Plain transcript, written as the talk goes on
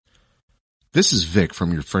This is Vic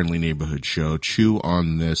from your friendly neighborhood show, Chew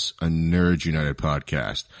on This, a Nerds United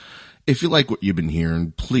podcast. If you like what you've been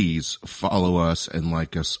hearing, please follow us and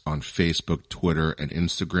like us on Facebook, Twitter, and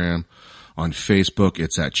Instagram. On Facebook,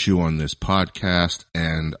 it's at Chew on This podcast,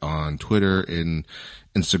 and on Twitter and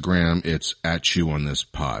Instagram, it's at Chew on This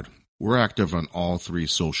pod. We're active on all three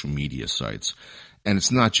social media sites, and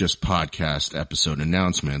it's not just podcast episode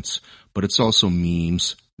announcements, but it's also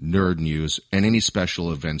memes, nerd news, and any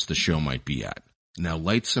special events the show might be at. Now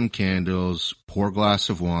light some candles, pour a glass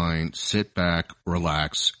of wine, sit back,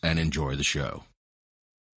 relax, and enjoy the show.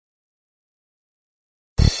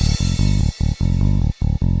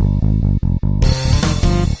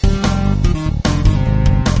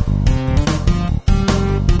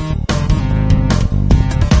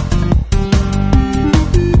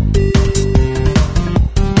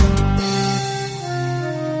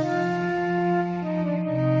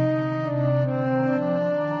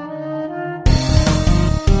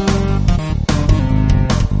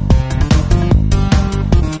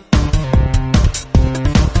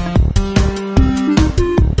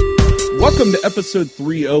 Welcome to episode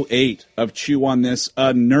 308 of Chew on This,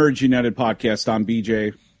 a Nerds United podcast. I'm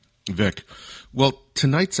BJ. Vic. Well,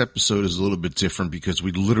 tonight's episode is a little bit different because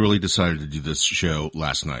we literally decided to do this show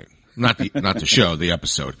last night. Not the show, the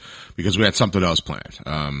episode, because we had something else planned.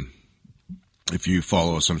 If you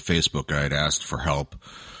follow us on Facebook, I had asked for help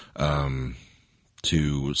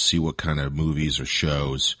to see what kind of movies or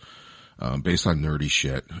shows based on nerdy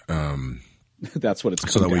shit. That's what it's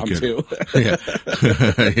come down to. Yeah.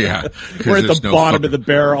 Yeah. We're at the bottom of the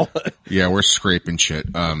barrel. Yeah, we're scraping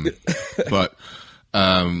shit. But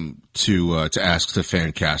to ask to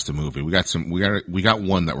fan cast a movie. We got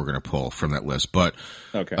one that we're gonna pull from that list. But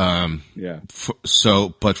okay. Yeah.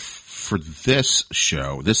 But for this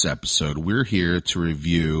show, this episode, we're here to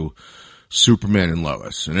review Superman and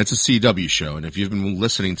Lois. And it's a CW show. And if you've been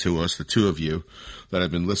listening to us, the two of you that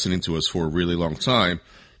have been listening to us for a really long time,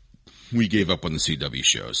 we gave up on the CW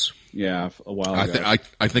shows. Yeah, a while ago.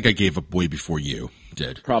 I think I gave up way before you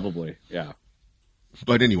did. Probably, yeah.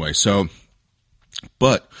 But anyway,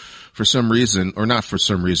 but for some reason, or not for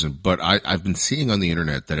some reason, but I've been seeing on the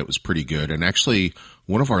internet that it was pretty good. And actually,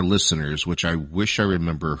 one of our listeners, which I wish I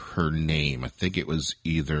remember her name, I think it was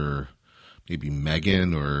either maybe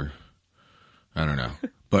Megan or I don't know.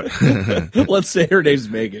 But let's say her name's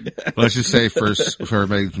Megan. Let's just say for her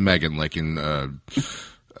name's Megan, like in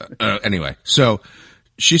anyway, so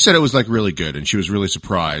she said it was like really good, and she was really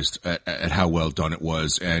surprised at how well done it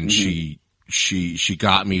was, and she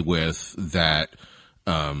got me with that.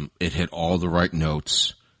 It hit all the right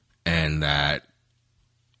notes, and that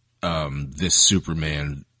this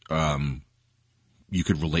Superman you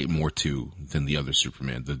could relate more to than the other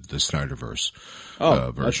Superman, the Snyderverse.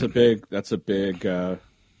 Version. That's a big.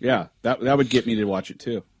 Yeah, that would get me to watch it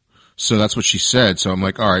too. So that's what she said. So I'm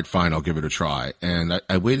like, all right, fine, I'll give it a try. And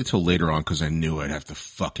I waited till later on because I knew I'd have to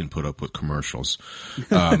fucking put up with commercials.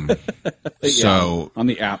 So on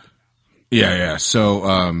the app. Yeah. So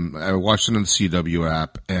I watched it on the CW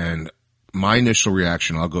app, and my initial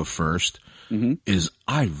reaction, I'll go first, is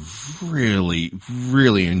I really,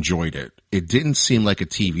 really enjoyed it. It didn't seem like a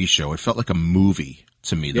TV show. It felt like a movie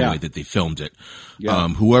to me, the way that they filmed it. Yeah.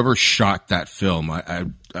 Whoever shot that film, let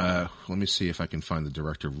me see if I can find the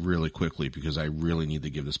director really quickly, because I really need to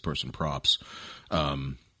give this person props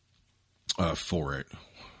for it.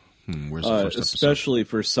 Where's the first episode? Especially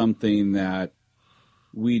for something that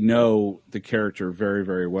we know the character very,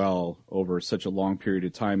 very well over such a long period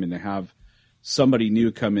of time, and to have somebody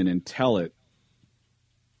new come in and tell it,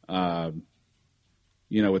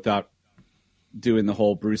 without doing the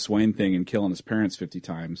whole Bruce Wayne thing and killing his parents 50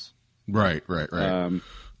 times. Right.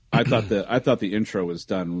 I thought the intro was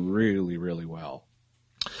done really, really well.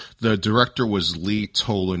 The director was Lee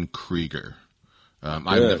Toland Krieger. I've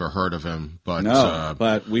never heard of him, but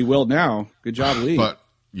but we will now. Good job, Lee. But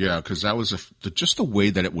yeah, because that was just the way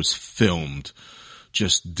that it was filmed,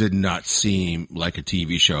 just did not seem like a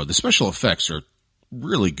TV show. The special effects are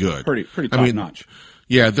really good, pretty top notch.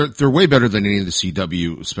 Yeah, they're way better than any of the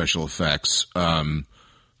CW special effects.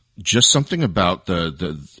 Just something about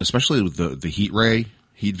especially with the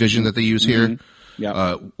heat vision that they use here,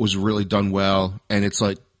 was really done well. And it's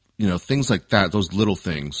like, things like that, those little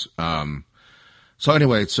things. So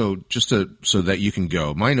anyway, so that you can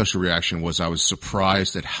go, my initial reaction was I was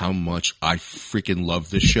surprised at how much I freaking love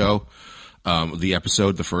this show, the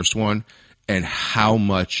episode, the first one. and how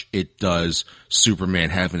much it does Superman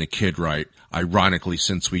having a kid right. Ironically,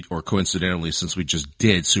 coincidentally, since we just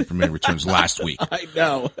did Superman Returns last week. I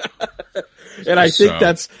know. And I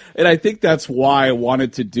think that's why I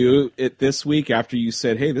wanted to do it this week after you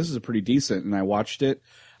said, hey, this is a pretty decent. And I watched it.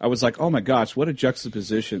 I was like, oh my gosh, what a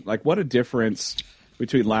juxtaposition. Like, what a difference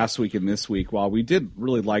between last week and this week. While we did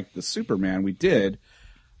really like the Superman,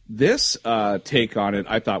 this take on it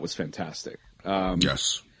I thought was fantastic.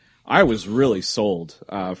 Yes. I was really sold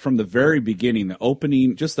from the very beginning. The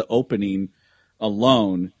opening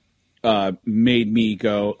alone made me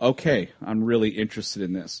go, okay, I'm really interested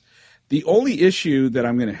in this. The only issue that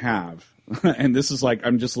I'm going to have, and this is like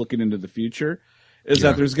I'm just looking into the future, is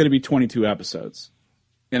that there's going to be 22 episodes.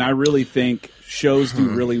 And I really think shows do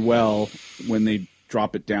really well when they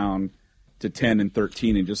drop it down to 10 and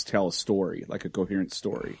 13 and just tell a story, like a coherent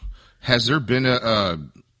story. Has there been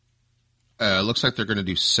looks like they're going to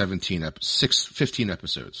do 15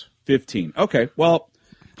 episodes. 15. Okay. Well,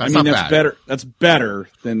 that's better. That's better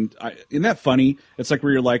than. Isn't that funny? It's like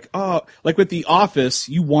where you're like, oh, like with The Office,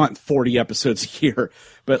 you want 40 episodes a year,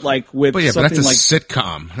 but like with but something that's a like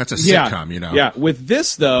sitcom. That's a sitcom, you know. Yeah. With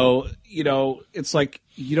this though, it's like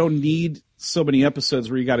you don't need so many episodes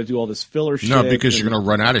where you got to do all this filler shit. No, because you're going to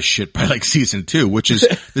run out of shit by like season 2, which is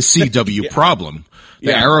the CW problem.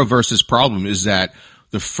 The Arrowverse's problem is that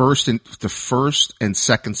the first and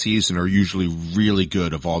second season are usually really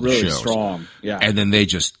good of all the really shows. Strong. Yeah. And then they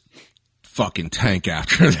just fucking tank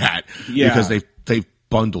after that. Yeah. Because they've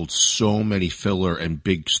bundled so many filler and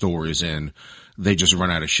big stories in, they just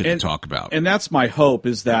run out of shit to talk about. And that's my hope,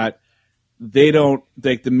 is that they don't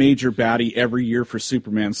like the major baddie every year for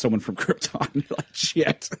Superman, someone from Krypton. You're like,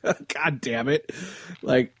 shit. God damn it.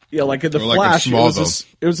 Like, like in the Flash, it was a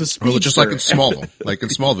speedster. Or just like in Smallville. Like in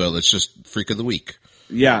Smallville, it's just Freak of the Week.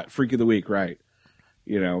 Yeah, Freak of the Week, right.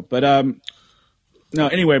 But no,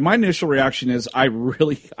 anyway, my initial reaction is I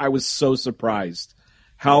was so surprised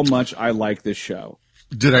how much I like this show.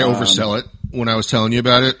 Did I oversell it when I was telling you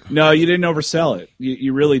about it? No, you didn't oversell it.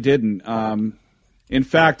 You really didn't. In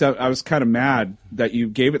fact, I was kind of mad that you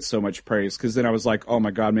gave it so much praise, because then I was like, oh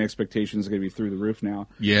my God, my expectations are going to be through the roof now.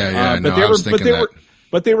 Yeah, I was thinking that.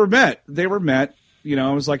 But they were met. They were met.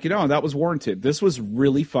 I was like, that was warranted. This was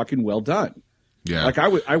really fucking well done. Yeah. Like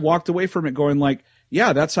I walked away from it going like,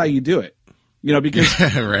 yeah, that's how you do it. Because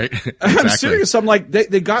right. Exactly. I'm serious. I'm like,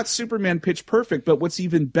 they got Superman pitch perfect, but what's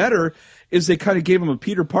even better is they kind of gave him a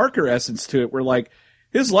Peter Parker essence to it, where like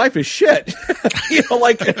his life is shit.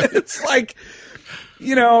 It's like,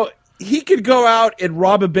 he could go out and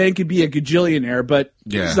rob a bank and be a gajillionaire, but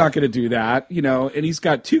he's not going to do that, and he's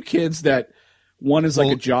got 2 kids that one is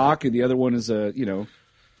like a jock and the other one is a,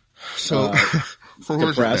 so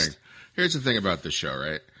depressed. Here's the thing about this show,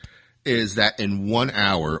 right? Is that in 1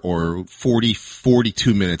 hour or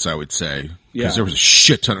 42 minutes, I would say, because there was a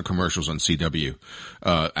shit ton of commercials on CW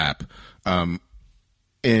app.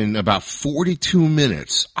 In about 42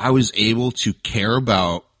 minutes, I was able to care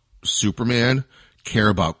about Superman, care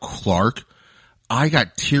about Clark. I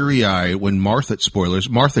got teary-eyed when Martha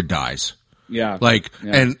dies. Yeah.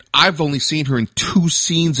 And I've only seen her in 2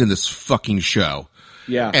 scenes in this fucking show.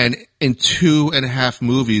 Yeah. And in 2.5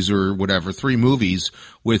 movies or whatever, 3 movies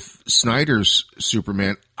with Snyder's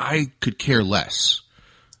Superman, I could care less.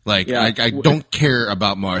 I don't care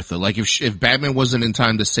about Martha. Like if Batman wasn't in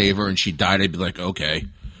time to save her and she died, I'd be like, okay.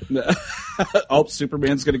 Oh,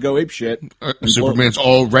 Superman's going to go ape shit. Superman's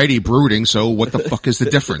already brooding, so what the fuck is the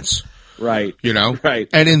difference? Right. Right.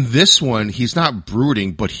 And in this one, he's not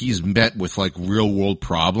brooding, but he's met with like real world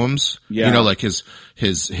problems. Yeah. Like his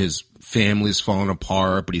family's falling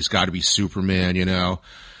apart, but he's got to be Superman,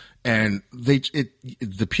 and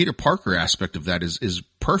the Peter Parker aspect of that is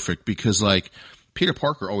perfect, because like Peter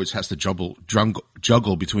Parker always has to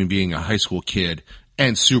juggle between being a high school kid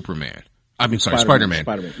and Superman. I mean, sorry,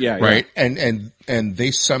 Spider-Man. Yeah. Right. Yeah. And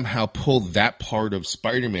they somehow pulled that part of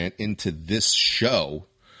Spider-Man into this show.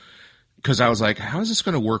 Cause I was like, how is this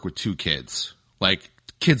going to work with 2 kids? Like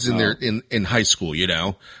kids in high school,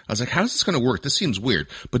 I was like, how is this going to work? This seems weird.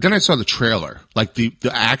 But then I saw the trailer, like the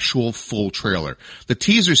actual full trailer. The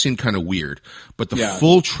teaser seemed kind of weird, but the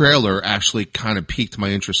full trailer actually kind of piqued my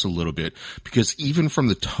interest a little bit, because even from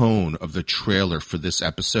the tone of the trailer for this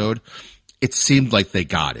episode, it seemed like they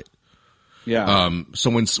got it. Yeah. So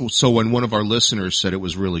when one of our listeners said it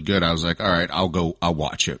was really good, I was like, all right, I'll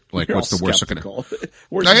watch it. Like, You're what's the worst that going to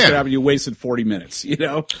worst is going to happen? You wasted 40 minutes,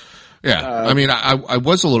 Yeah. I mean, I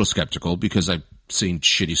was a little skeptical, because I've seen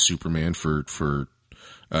shitty Superman for 3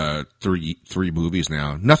 movies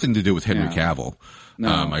now. Nothing to do with Henry Cavill. No.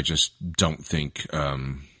 I just don't think,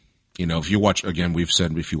 if you watch, again, we've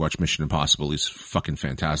said if you watch Mission Impossible, he's fucking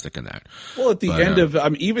fantastic in that. Well, at the end of,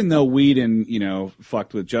 even though Whedon,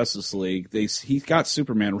 fucked with Justice League, he got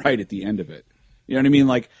Superman right at the end of it. You know what I mean?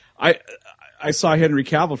 Like, I saw Henry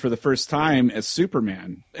Cavill for the first time as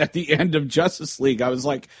Superman at the end of Justice League. I was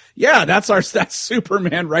like, yeah, that's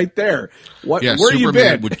Superman right there. Where Superman you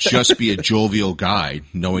been? Would just be a jovial guy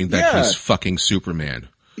knowing that he's fucking Superman.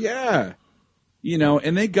 Yeah.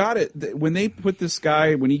 And they got it. When they put this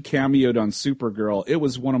guy, when he cameoed on Supergirl, it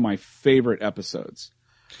was one of my favorite episodes.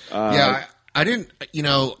 I didn't,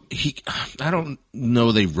 I don't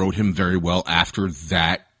know they wrote him very well after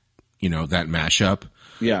that, that mashup.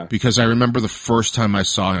 Yeah. Because I remember the first time I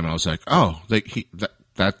saw him, I was like, oh,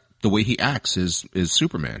 that the way he acts is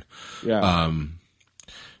Superman. Yeah.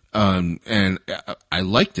 And I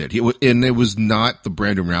liked it. And it was not the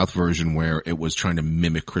Brandon Routh version where it was trying to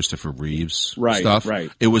mimic Christopher Reeve's stuff.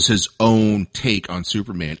 Right. It was his own take on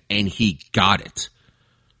Superman, and he got it.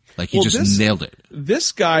 Like, he nailed it.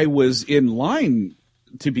 This guy was in line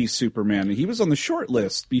to be Superman. He was on the short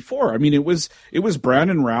list before. I mean, it was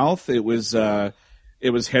Brandon Routh. It was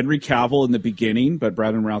Henry Cavill in the beginning, but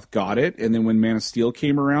Brandon Routh got it. And then when Man of Steel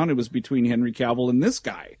came around, it was between Henry Cavill and this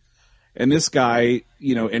guy. And this guy,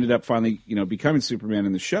 ended up finally, becoming Superman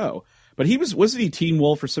in the show. But wasn't he Teen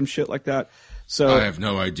Wolf or some shit like that? So I have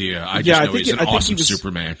no idea. I just know he's an awesome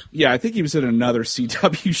Superman. Yeah, I think he was in another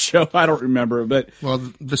CW show. I don't remember, but well,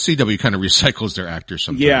 the CW kind of recycles their actors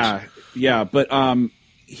sometimes. Yeah, but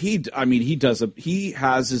he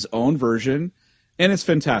has his own version, and it's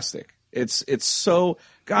fantastic. It's so,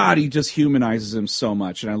 God, he just humanizes him so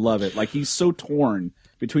much, and I love it. Like, he's so torn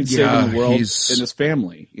between saving the world and his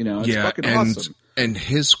family. It's fucking awesome. And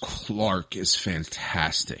his Clark is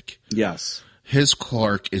fantastic. Yes. His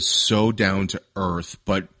Clark is so down to earth,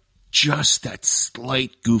 but just that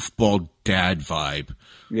slight goofball dad vibe.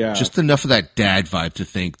 Yeah. Just enough of that dad vibe to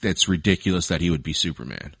think that's ridiculous that he would be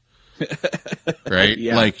Superman. Right?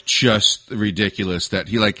 Yeah. Like, just ridiculous that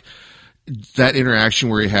he, like, that interaction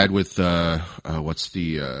where he had with, Jonathan.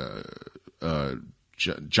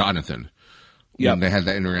 Yeah. When they had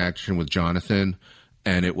that interaction with Jonathan,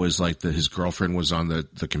 and it was like his girlfriend was on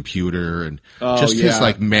the computer, and his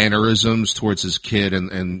like mannerisms towards his kid,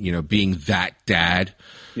 and being that dad.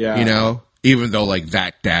 Yeah. Even though like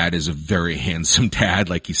that dad is a very handsome dad,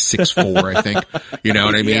 like he's 6'4", I think. You know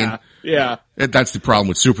what I mean? Yeah. That's the problem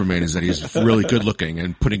with Superman, is that he's really good looking,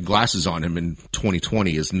 and putting glasses on him in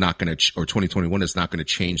 2020 is not going to, or 2021 is not going to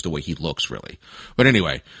change the way he looks, really. But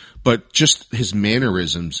anyway, just his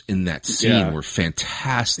mannerisms in that scene were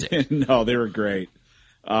fantastic. No, they were great.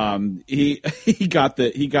 He got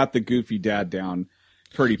the goofy dad down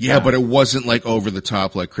pretty fast. Yeah, but it wasn't like over the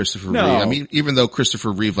top like Christopher No. Reeve. I mean, even though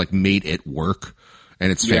Christopher Reeve like made it work,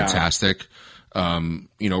 and it's fantastic.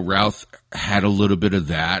 Routh had a little bit of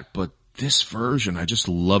that, but this version, I just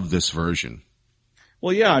love this version.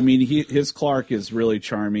 Well, yeah, I mean, his Clark is really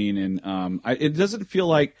charming, and it doesn't feel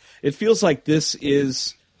like, it feels like this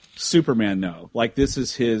is Superman, though. Like, this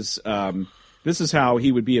is his, this is how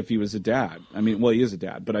he would be if he was a dad. I mean, well, he is a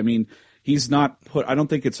dad, but I mean, he's not I don't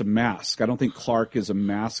think it's a mask. I don't think Clark is a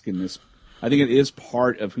mask in this. I think it is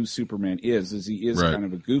part of who Superman is he is kind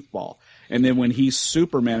of a goofball. And then when he's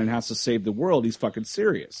Superman and has to save the world, he's fucking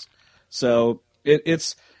serious. So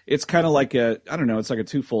it's kind of like I don't know, it's like a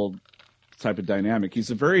twofold type of dynamic. He's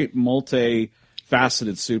a very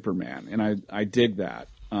multi-faceted Superman, and I dig that.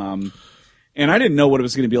 And I didn't know what it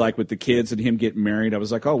was going to be like with the kids and him getting married. I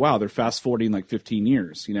was like, oh, wow, they're fast-forwarding like 15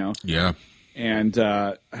 years, Yeah. And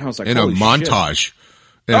I was like, in a montage. Shit.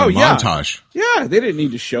 Montage. Yeah, they didn't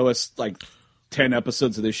need to show us like 10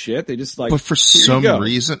 episodes of this shit. They just like, but for some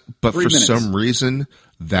reason,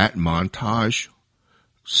 that montage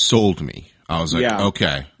sold me. I was like,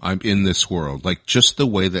 okay, I'm in this world. Like, just the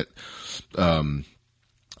way that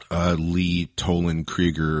Lee Toland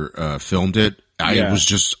Krieger filmed it, I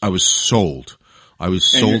was sold. I was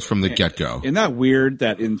sold from the get-go. Isn't that weird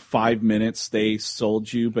that in 5 minutes they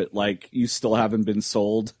sold you, but like you still haven't been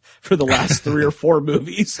sold for the last 3 or 4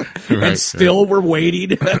 movies, and still we're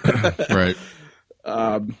waiting? Right.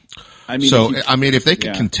 I mean, if they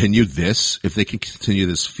can continue this,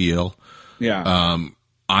 feel,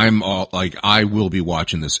 I'm all like, I will be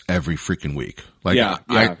watching this every freaking week.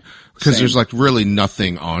 Like, because there's like really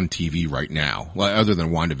nothing on TV right now, like, other than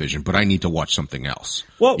WandaVision, but I need to watch something else.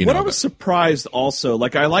 Well, I was surprised also,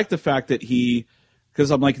 like, I like the fact that because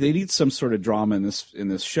I'm like, they need some sort of drama in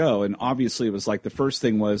this show, and obviously it was like the first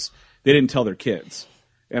thing was they didn't tell their kids.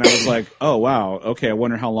 And I was like, oh, wow, okay, I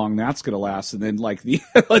wonder how long that's going to last. And then, like,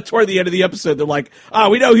 toward the end of the episode, they're like,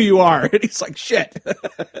 we know who you are. And he's like, shit.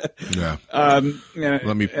 Yeah. Let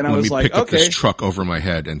me pick up this truck over my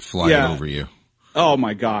head and fly it over you. Oh,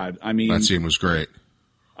 my God. I mean, that scene was great.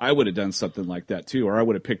 I would have done something like that, too. Or I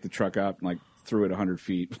would have picked the truck up and, like, threw it 100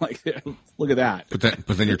 feet. Like, look at that.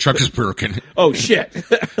 But then your truck is broken. Oh, shit.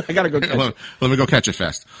 I got to go catch it. Let me go catch it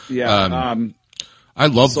fast. Yeah. I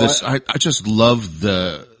love this. I just love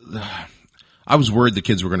I was worried the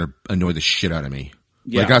kids were going to annoy the shit out of me.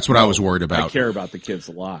 Yeah, like, that's what I was worried about. I care about the kids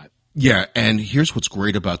a lot. Yeah, and here's what's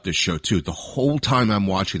great about this show, too. The whole time I'm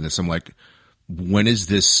watching this, I'm like, when is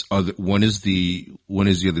the other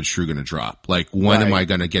shoe going to drop? Like, when am I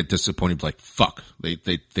going to get disappointed? Like, fuck, they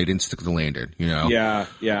didn't stick the landing, you know? Yeah,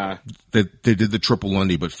 yeah. They did the triple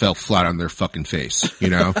Lundy, but fell flat on their fucking face, you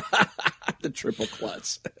know? The triple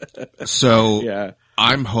klutz. So yeah.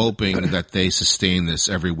 I'm hoping that they sustain this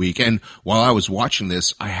every week. And while I was watching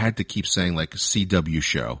this, I had to keep saying, like, a CW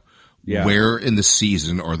show. Yeah. Where in the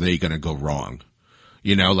season are they going to go wrong?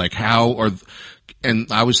 You know, like,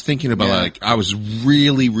 and I was thinking about, like, I was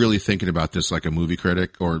really, really thinking about this like a movie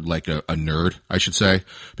critic or like a nerd, I should say,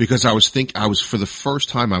 because I was for the first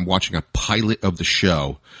time, I'm watching a pilot of the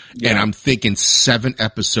show and I'm thinking 7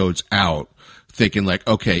 episodes out, thinking like,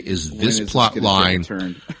 okay, is this plot line?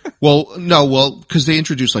 Because they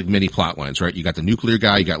introduced like many plot lines, right? You got the nuclear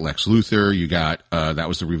guy, you got Lex Luthor, you got, that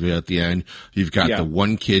was the reveal at the end. You've got the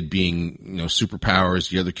one kid being, superpowers,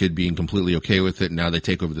 the other kid being completely okay with it. And now they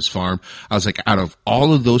take over this farm. I was like, out of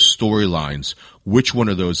all of those storylines, which one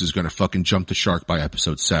of those is going to fucking jump the shark by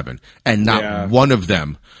episode 7? And not one of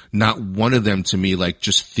them to me, like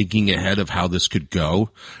just thinking ahead of how this could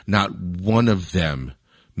go, not one of them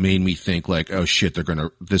made me think like, oh shit,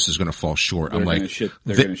 this is gonna fall short. I'm like,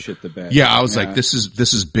 they're gonna shit the bed. Yeah, I was like, this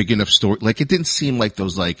is big enough story. Like, it didn't seem like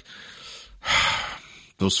those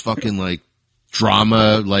fucking like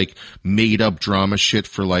drama, like made up drama shit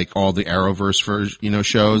for like all the Arrowverse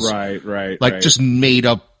shows. Right. Just made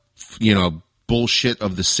up, bullshit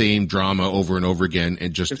of the same drama over and over again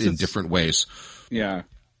and just in different ways. Yeah.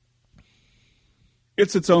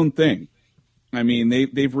 It's its own thing. I mean,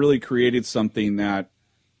 they've really created something that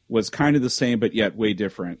was kind of the same, but yet way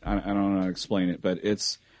different. I don't know how to explain it, but it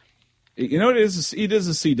is a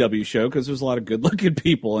CW show because there's a lot of good looking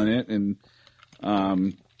people in it. And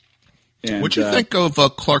what'd you think of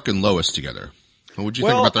Clark and Lois together? What'd you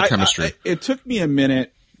think about their chemistry? It took me a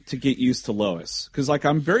minute to get used to Lois because like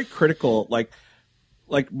I'm very critical. Like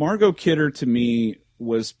Margot Kidder to me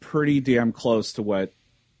was pretty damn close to what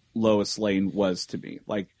Lois Lane was to me.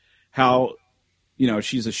 Like how,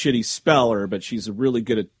 she's a shitty speller, but she's really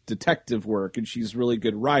good at detective work, and she's a really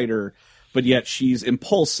good writer, but yet she's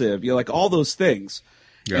impulsive. Like all those things.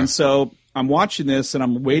 Yeah. And so I'm watching this, and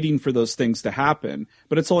I'm waiting for those things to happen,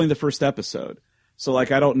 but it's only the first episode. So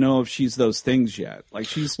like I don't know if she's those things yet. Like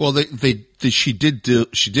she's she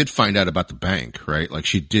did find out about the bank, right? Like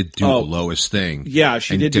she did do the Lois thing. Yeah,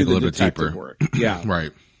 she did do the detective work. Yeah,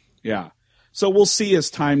 right. Yeah. So we'll see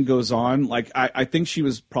as time goes on. Like I think she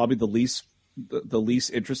was probably the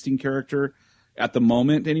least interesting character at the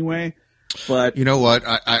moment anyway. But you know what?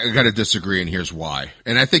 I got to disagree, and here's why.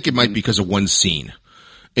 And I think it might be because of one scene.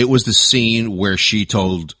 It was the scene where she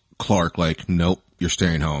told Clark, like, nope, you're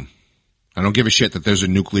staying home. I don't give a shit that there's a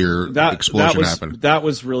nuclear explosion happened. That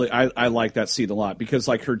was really, I like that scene a lot because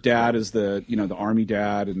like her dad is the army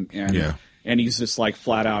dad and he's just like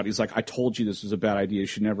flat out. He's like, I told you this was a bad idea. You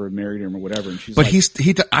should never have married him or whatever. And she's I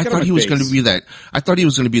thought he was going to be that. I thought he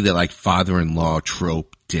was going to be the like father-in-law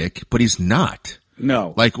trope dick, but he's not.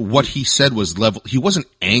 No. Like what he said was level. He wasn't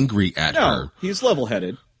angry at her. He's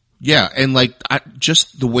level-headed. Yeah. And like,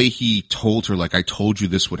 just the way he told her, like, I told you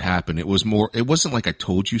this would happen. It wasn't like I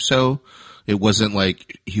told you so. It wasn't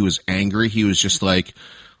like he was angry. He was just like,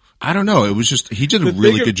 I don't know. It was just, he did a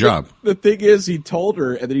really good job. The thing is, he told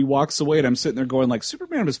her, and then he walks away, and I'm sitting there going, like,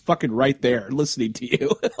 Superman was fucking right there listening to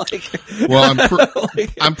you. Well,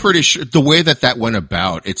 I'm pretty sure the way that went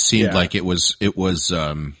about, it seemed like it was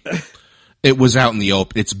out in the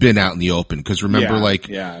open. It's been out in the open. Because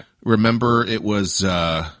remember it was,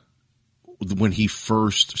 when he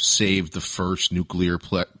first saved the first nuclear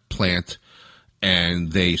plant,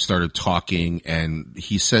 and they started talking, and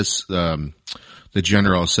he says, the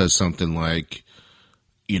general says something like,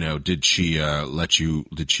 did she let you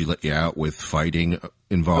out with fighting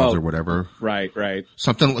involved or whatever? Right.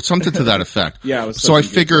 Something to that effect. Yeah. It was so I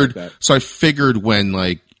figured when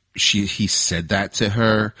like he said that to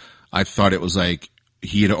her, I thought it was like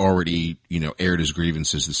he had already, aired his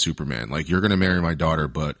grievances to Superman. Like, you're going to marry my daughter,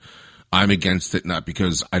 but I'm against it not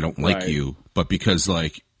because I don't like Right. you, but because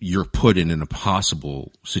like you're put in an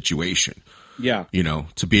impossible situation. Yeah. You know,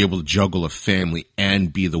 to be able to juggle a family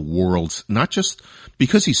and be the world's, not just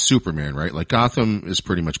because he's Superman, right? Like Gotham is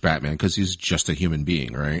pretty much Batman because he's just a human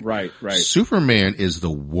being, right? Right. Superman is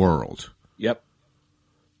the world. Yep.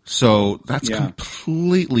 So that's Yeah.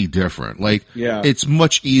 completely different. Like, Yeah. it's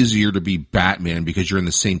much easier to be Batman because you're in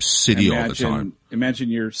the same city all the time. Imagine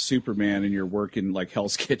you're Superman and you're working like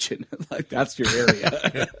Hell's Kitchen. Like that's your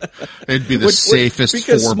area. It'd be the safest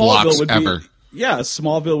because 4 Smallville blocks would be- ever. Yeah,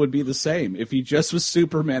 Smallville would be the same. If he just was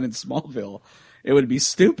Superman in Smallville, it would be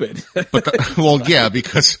stupid. But well, yeah,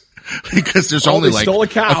 because there's only they like stole a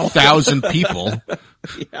cow. 1,000 people.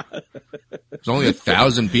 There's only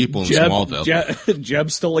 1,000 people in Smallville. Jeb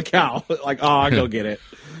stole a cow. Like, I'll go get it.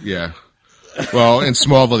 Yeah. Well, in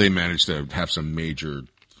Smallville, they managed to have some major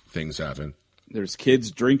things happen. There's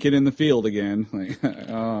kids drinking in the field again. Like,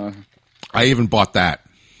 I even bought that.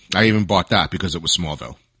 Because it was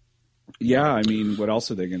Smallville. yeah, I mean, what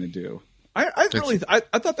else are they going to do? I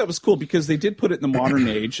thought that was cool because they did put it in the modern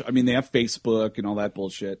age. I mean, they have Facebook and all that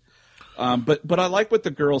bullshit. But I like what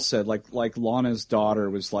the girl said. Like Lana's daughter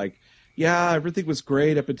was like, yeah, everything was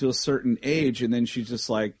great up until a certain age, and then she's just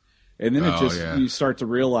like, and then you start to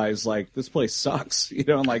realize like this place sucks, you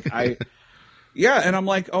know. And like yeah, and I'm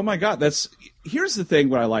like, oh my god, here's the thing.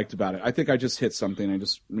 What I liked about it, I think I just hit something. I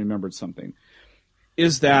just remembered something.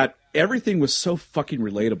 Is that everything was so fucking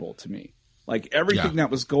relatable to me. Like everything that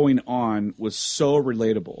was going on was so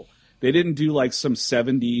relatable. They didn't do like some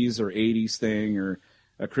 70s or 80s thing or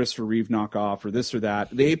a Christopher Reeve knockoff or this or that.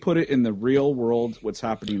 They put it in the real world, what's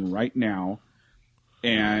happening right now,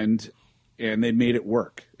 and they made it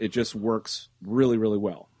work. It just works really, really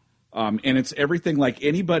well. And it's everything. Like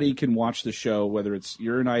anybody can watch the show, whether it's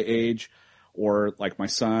your and I age or like my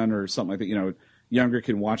son or something like that, you know, younger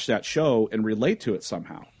can watch that show and relate to it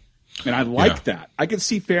somehow. And I like that. I can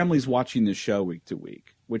see families watching this show week to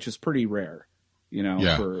week, which is pretty rare, you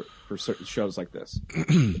know, for certain shows like this.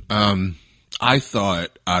 I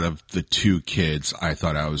thought out of the 2 kids, I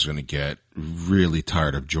thought I was going to get really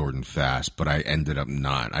tired of Jordan fast, but I ended up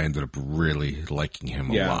not. I ended up really liking him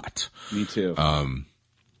a lot. Me too.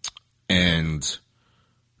 And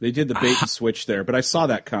they did the bait and switch there, but I saw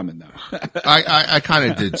that coming though. I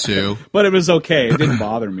kind of did too. But it was okay. It didn't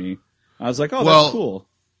bother me. I was like, oh, that's cool.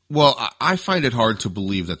 Well, I find it hard to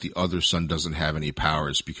believe that the other son doesn't have any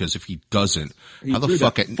powers because if he doesn't, how the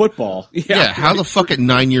fuck at football? How the fuck at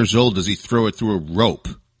 9 years old does he throw it through a rope?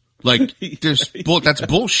 Like, that's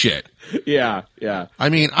bullshit. Yeah. I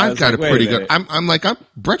mean, I've got a pretty good. I'm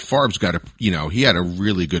Brett Favre's got a, you know, he had a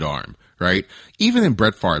really good arm, right? Even in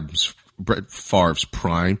Brett Favre's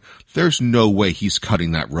prime, there's no way he's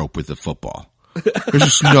cutting that rope with a football. There's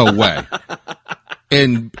just no way.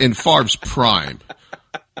 In Favre's prime.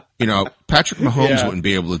 You know, Patrick Mahomes wouldn't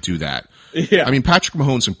be able to do that. Yeah. I mean, Patrick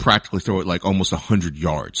Mahomes can practically throw it like almost 100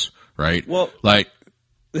 yards, right? Well, like,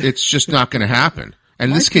 it's just not going to happen.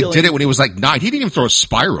 And this kid did it when he was like 9. He didn't even throw a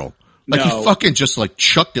spiral. Like, he fucking just like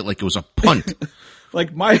chucked it like it was a punt.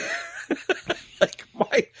 Like my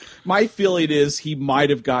feeling is he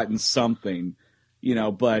might have gotten something, you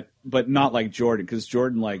know, but not like Jordan, because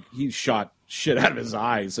Jordan, like, he shot shit out of his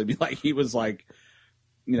eyes. I mean, like, he was like,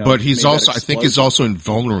 you know, but he's also, I think he's also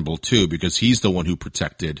invulnerable too, because he's the one who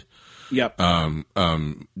protected,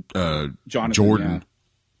 Jonathan, Jordan,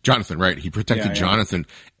 Jonathan, right? He protected Jonathan,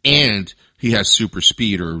 and he has super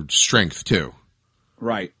speed or strength too.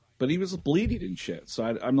 Right. But he was bleeding and shit. So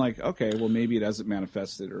I'm like, okay, well, maybe it hasn't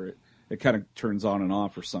manifested, or it kind of turns on and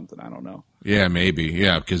off or something. I don't know. Yeah, maybe.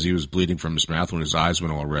 Yeah, because he was bleeding from his mouth when his eyes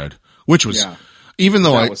went all red, which was, even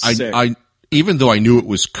though even though I knew it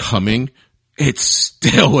was coming, it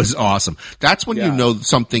still was awesome. That's when you know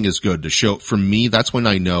something is good to show. For me, that's when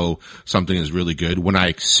I know something is really good, when I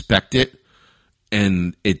expect it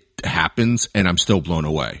and it happens and I'm still blown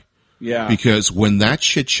away. Yeah. Because when that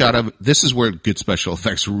shit shot up, this is where good special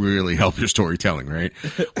effects really help your storytelling, right?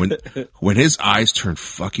 When his eyes turned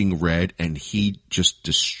fucking red and he just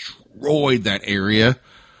destroyed that area,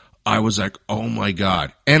 I was like, oh my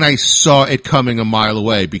God. And I saw it coming a mile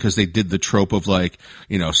away because they did the trope of like,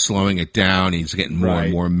 you know, slowing it down. He's getting more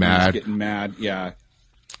and more mad. He's getting mad, yeah.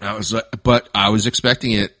 I was like, but I was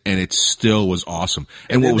expecting it and it still was awesome.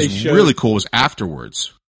 And what was really cool was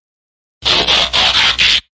afterwards.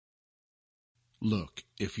 Look,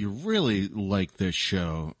 if you really like this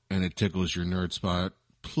show and it tickles your nerd spot,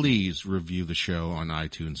 please review the show on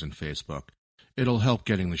iTunes and Facebook. It'll help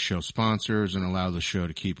getting the show sponsors and allow the show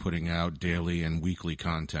to keep putting out daily and weekly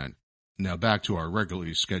content. Now back to our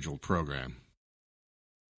regularly scheduled program.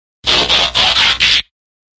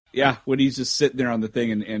 Yeah, when he's just sitting there on the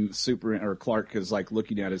thing, and Superman or Clark is like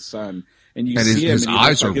looking at his son, and you And see his him, and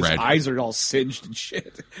eyes are his red. eyes are all singed and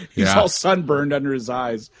shit. He's Yeah. all sunburned under his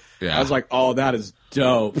eyes. Yeah. I was like, oh, that is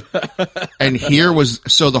dope. And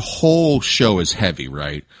so the whole show is heavy,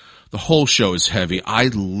 right? The whole show is heavy. I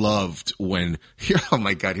loved when, oh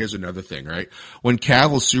my God, here's another thing, right? When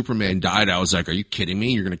Cavill's Superman died, I was like, are you kidding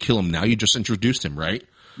me? You're going to kill him now? You just introduced him, right?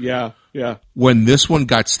 Yeah. When this one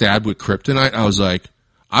got stabbed with kryptonite, I was like,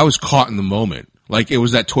 I was caught in the moment. Like it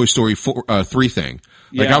was that Toy Story 3 thing.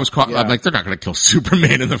 Like Yeah, I was caught, yeah. I'm like, they're not going to kill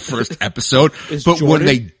Superman in the first episode. Is But Jordan when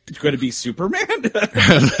they, going to be Superman?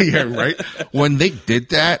 yeah, right. When they did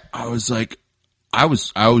that, I was like, I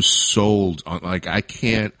was sold on, like, I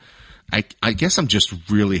guess I'm just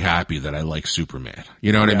really happy that I like Superman.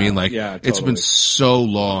 You know what I Yeah, mean? Like, yeah, it's been totally. so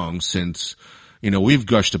long since, we've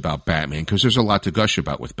gushed about Batman because there's a lot to gush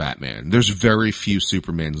about with Batman. There's very few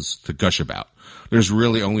Supermans to gush about. There's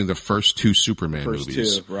really only the first two Superman First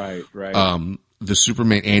movies. two, right. The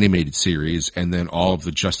Superman animated series and then all of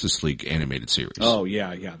the Justice League animated series. Oh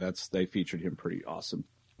yeah. They featured him pretty awesome.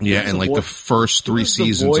 yeah, who's and the like the first three Who's the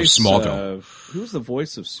seasons of voice Smallville. Who's the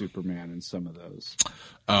voice of Superman in some of those?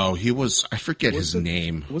 Oh, I forget his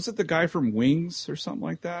name. Was it the guy from Wings or something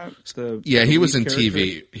like that? Yeah, he the was lead in character?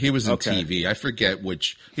 TV. He was in Okay. TV. I forget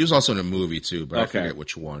which. He was also in a movie too, but I Okay. forget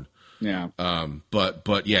which one. Yeah.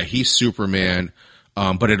 But yeah, he's Superman.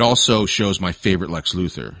 But it also shows my favorite Lex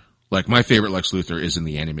Luthor. Like my favorite Lex Luthor is in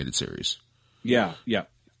the animated series. Yeah.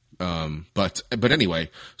 But anyway,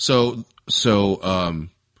 so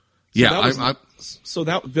yeah, So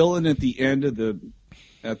that villain at the end of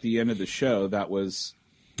the show, that was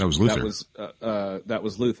Luthor. that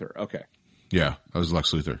was Luthor. Okay. Yeah, that was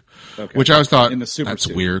Lex Luthor. Okay. Which I was thought In the super that's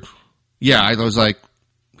suit. weird. Yeah, I was like,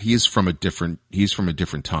 he's from a different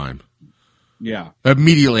time. Yeah.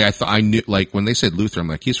 Immediately, I knew, like, when they said Luther, I'm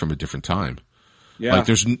like, he's from a different time. Yeah. Like,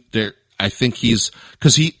 I think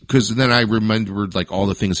because then I remembered, like, all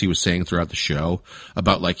the things he was saying throughout the show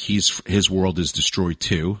about, like, his world is destroyed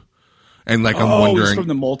too. And, like, I'm he's wondering. from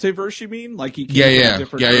the multiverse, you mean? Like he came Yeah, from a yeah.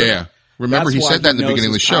 different Yeah. Earth? Remember, That's he why said that in the knows beginning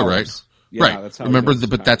of the his show, right? powers. Yeah, Right. that's how Remember, he knows his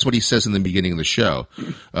but that's what he says in the beginning of the show.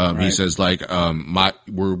 He Right. says, like,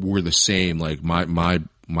 we're the same. Like,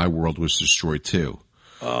 my world was destroyed too.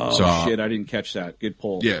 Oh shit! I didn't catch that. Good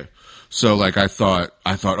pull. Yeah. So like I thought,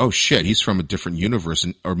 oh shit, he's from a different universe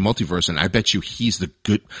or multiverse, and I bet you he's the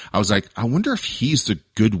good. I was like, I wonder if he's the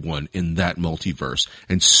good one in that multiverse,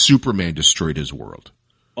 and Superman destroyed his world.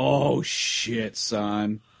 Oh shit,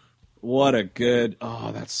 son! What a good.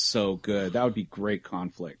 Oh, that's so good. That would be great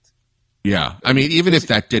conflict. Yeah, I mean, even if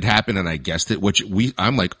that did happen and I guessed it, which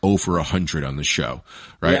I'm like 0 for 100 on the show,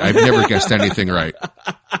 right? Yeah. I've never guessed anything right.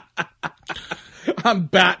 I'm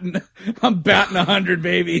batting 100,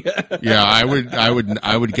 baby. Yeah, I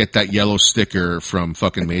would get that yellow sticker from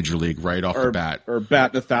fucking Major League right off the bat. Or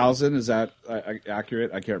batting 1,000. Is that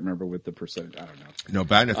accurate? I can't remember with the percentage. I don't know. No,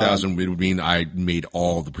 batting 1,000 would mean I made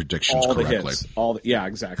all the predictions All correctly. the hits. Yeah,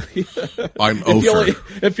 exactly. I'm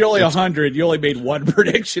if you're only 100, you only made one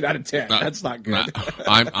prediction out of 10. That's not good.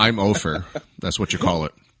 I'm over. That's what you call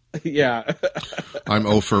it. Yeah. I'm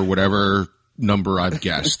over whatever number I've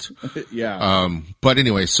guessed. Yeah. But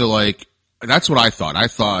anyway, so like that's what I thought. I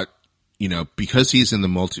thought, because he's in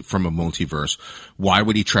from a multiverse, why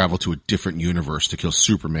would he travel to a different universe to kill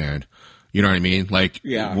Superman? You know what I mean? Like,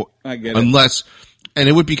 Yeah, I get it. And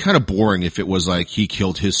it would be kind of boring if it was like he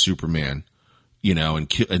killed his Superman,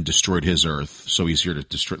 and destroyed his Earth, so he's here to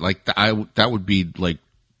destroy. Like that would be like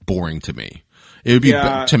boring to me. It would be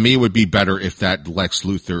to me. It would be better if that Lex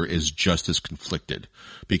Luthor is just as conflicted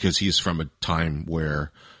because he's from a time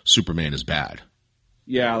where Superman is bad.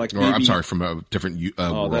 Yeah, like Or I'm sorry, from a different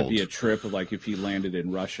world. that'd be a trip of like if he landed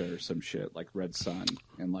in Russia or some shit, like Red Sun,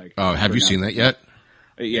 and like. Oh, have you seen that yet?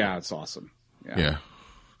 Yeah, it's awesome. Yeah.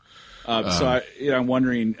 So I'm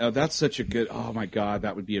wondering. That's such a good. Oh my god,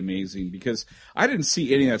 that would be amazing because I didn't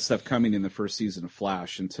see any of that stuff coming in the first season of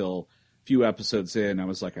Flash until a few episodes in. I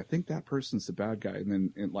was like, I think that person's the bad guy, and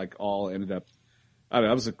then it like all ended up. I don't know,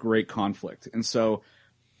 that was a great conflict, and so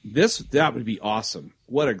that would be awesome.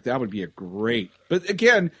 That would be a great. But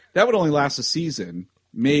again, that would only last a season,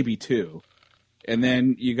 maybe two, and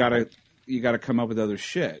then you gotta come up with other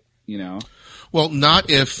shit. Well, not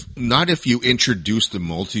if you introduce the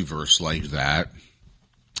multiverse like that.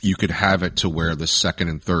 You could have it to where the second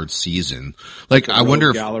and third season, like I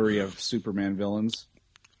wonder if gallery of Superman villains.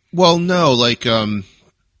 Well, no,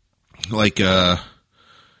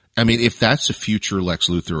 I mean, if that's a future Lex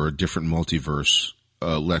Luthor or a different multiverse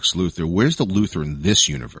Lex Luthor, where's the Luthor in this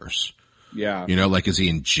universe? Yeah. You know, like, is he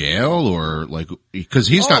in jail or like, because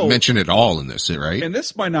he's not mentioned at all in this, right? And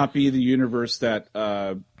this might not be the universe that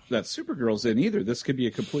Supergirl's in either. This could be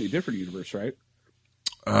a completely different universe, right?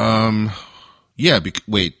 Yeah.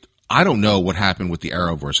 Wait, I don't know what happened with the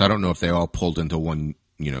Arrowverse. I don't know if they all pulled into one,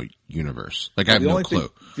 universe. Like, I have no clue.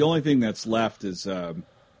 The only thing that's left is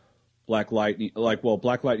Black Lightning.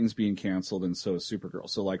 Black Lightning's being canceled, and so is Supergirl.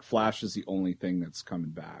 So, like, Flash is the only thing that's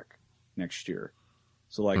coming back next year.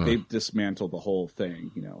 So, like, they've dismantled the whole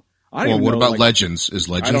thing. What about Legends? Is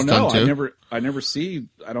Legends I don't know. done too? I never see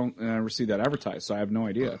that advertised, so I have no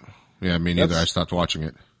idea. Yeah, me neither. I stopped watching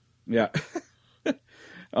it. Yeah.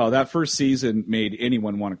 Oh, that first season made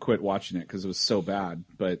anyone want to quit watching it because it was so bad.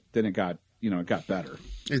 But then it got better.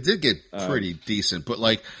 It did get pretty decent, but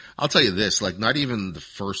like, I'll tell you this, like, not even the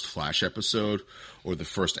first Flash episode or the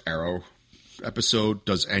first Arrow episode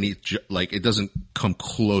does it doesn't come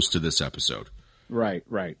close to this episode. Right.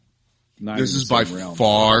 This is by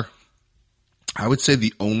far, I would say,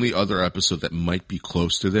 the only other episode that might be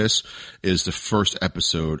close to this is the first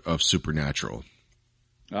episode of Supernatural.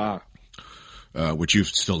 Which you've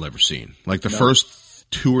still never seen. Like, the first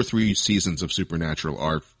 2 or 3 seasons of Supernatural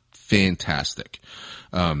are fantastic.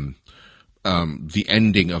 The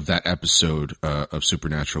ending of that episode of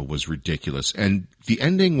Supernatural was ridiculous, and the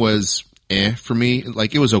ending was for me.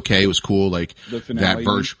 Like, it was okay, it was cool. Like, the finale, that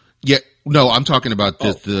version. Yeah, no, I'm talking about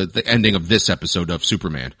the ending of this episode of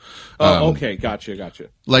Superman. Okay, gotcha.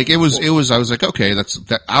 Like, it was. I was like, okay, that's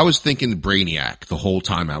that. I was thinking Brainiac the whole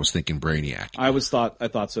time. I was thinking Brainiac. I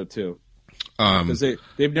thought so too. Because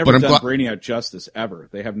they've never done Brainiac justice ever.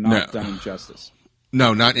 They have not done him justice.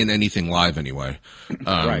 No, not in anything live anyway.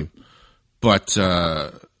 Right. But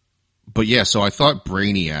yeah, so I thought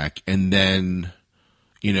Brainiac, and then,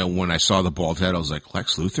 when I saw the bald head, I was like,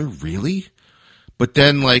 Lex Luthor, really? But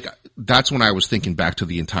then, like, that's when I was thinking back to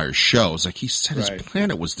the entire show. I was like, he said his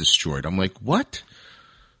planet was destroyed. I'm like, what?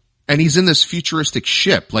 And he's in this futuristic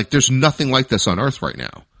ship. Like, there's nothing like this on Earth right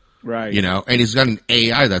now. Right. And he's got an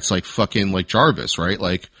AI that's like fucking like Jarvis, right?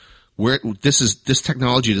 Like, this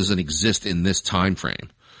technology doesn't exist in this time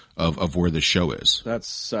frame of where the show is. That's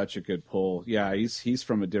such a good pull. Yeah, he's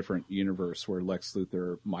from a different universe where Lex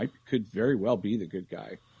Luthor could very well be the good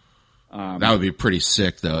guy. That would be pretty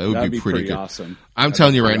sick, though. It would be pretty good. Awesome. I'm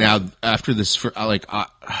telling you right now, after this,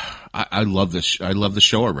 I love this. I love the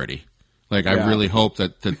show already. Like, I really hope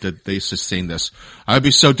that they sustain this. I'd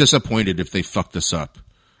be so disappointed if they fuck this up,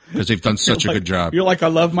 because they've done such a good job. You're like, I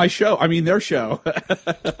love my show. I mean, their show.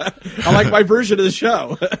 I like my version of the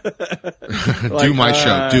show. Do my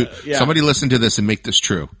show. Somebody listen to this and make this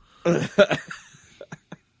true.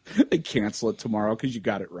 They cancel it tomorrow because you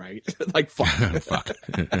got it right. Like, fuck. Fuck.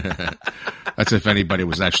 That's if anybody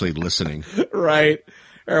was actually listening. Right.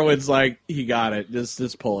 Everyone's like, he got it.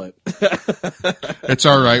 Just pull it. It's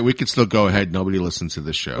all right. We can still go ahead. Nobody listens to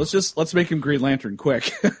this show. Let's make him Green Lantern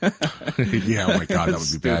quick. Yeah. Oh my God. That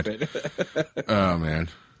would be bad. Oh man.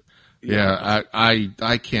 Yeah.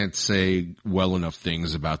 I can't say well enough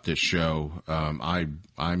things about this show.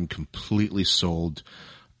 I'm completely sold.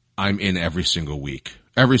 I'm in every single week.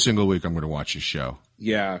 Every single week I'm going to watch this show.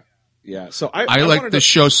 Yeah. Yeah. So I like this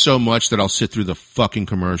show so much that I'll sit through the fucking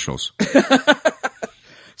commercials.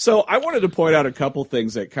 So I wanted to point out a couple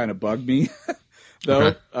things that kind of bugged me,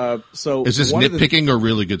 though. Okay. So is this nitpicking or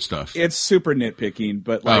really good stuff? It's super nitpicking,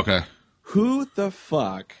 but like, who the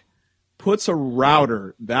fuck puts a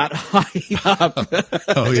router that high up?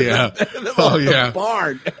 Oh yeah, the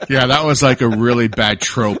barn. Yeah, that was like a really bad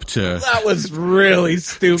trope to. That was really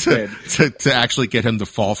stupid to actually get him to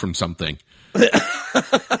fall from something.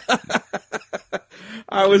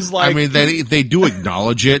 I was like, I mean, they do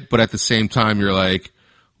acknowledge it, but at the same time, you're like,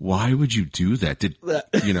 why would you do that? Did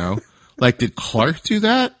Clark do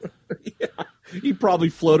that? Yeah. He probably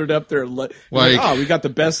floated up there and we got the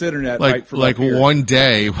best internet right from up here. one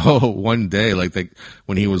day,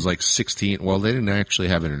 when he was like 16, well, they didn't actually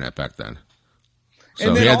have internet back then.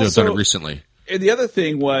 So he had to have done it recently. And the other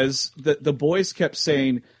thing was that the boys kept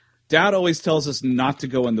saying, Dad always tells us not to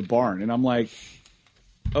go in the barn. And I'm like,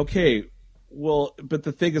 okay, well, but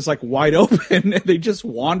the thing is like wide open and they just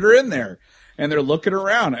wander in there and they're looking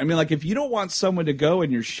around. I mean, like, if you don't want someone to go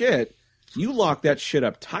in your shit, you lock that shit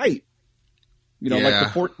up tight.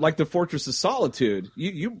 Like the Fortress of Solitude,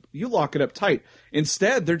 you lock it up tight.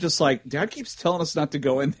 Instead, they're just like, Dad keeps telling us not to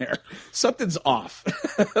go in there. Something's off.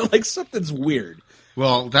 Like, something's weird.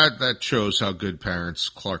 Well, that shows how good parents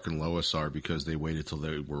Clark and Lois are, because they waited till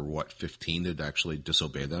they were 15 to actually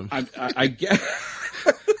disobey them. I get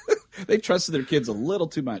they trusted their kids a little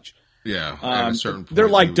too much. Yeah, at a certain point, they're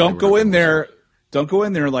like, don't go in there. Don't go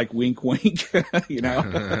in there like wink, wink, you know?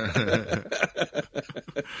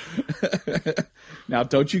 Now,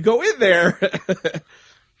 don't you go in there. It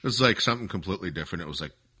was like something completely different. It was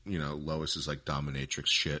like, you know, Lois's like dominatrix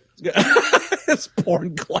shit. This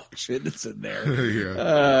porn collection is in there.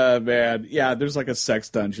 Yeah. Man. Yeah, there's like a sex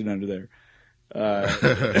dungeon under there.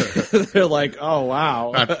 They're like, oh,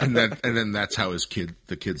 wow. and then that's how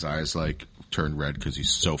the kid's eyes like turn red because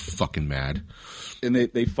he's so fucking mad. And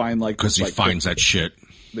they find like... Because he finds that shit.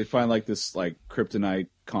 They find like this like kryptonite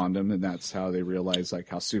condom, and that's how they realize like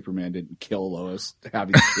how Superman didn't kill Lois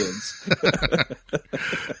having kids.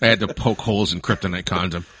 They had to poke holes in kryptonite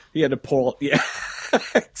condom. He had to pull, yeah,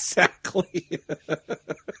 exactly.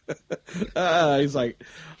 He's like,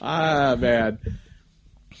 man,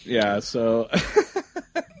 yeah. So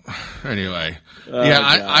anyway,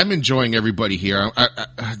 I'm enjoying everybody here.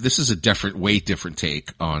 This is a way different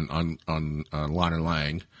take on Lana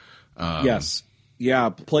Lang. Yes. Yeah,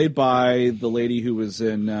 played by the lady who was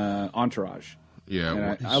in Entourage. Yeah,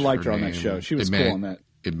 and I liked her on that show. She was cool on that.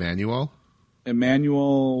 Emmanuel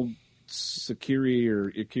Sakiri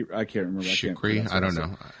or I can't remember. Shikri? I don't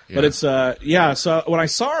know. Yeah. But it's So when I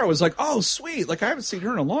saw her, I was like, oh, sweet! Like I haven't seen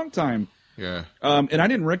her in a long time. Yeah. And I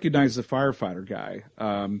didn't recognize the firefighter guy.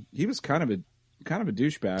 He was kind of a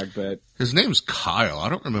douchebag, but his name's Kyle. I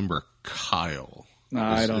don't remember Kyle.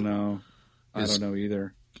 I don't know. I don't know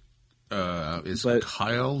either.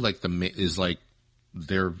 Kyle like is like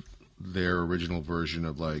their original version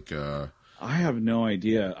of like I have no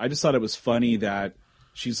idea. I just thought it was funny that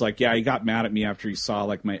she's like, yeah, he got mad at me after he saw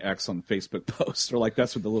like my ex on Facebook post, or like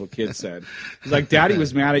that's what the little kid said. He's like, Daddy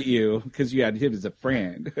was mad at you because you had him as a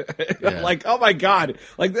friend. Yeah. Like, oh my god,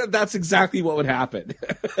 like that's exactly what would happen,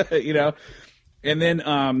 you know. And then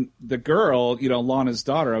the girl, you know, Lana's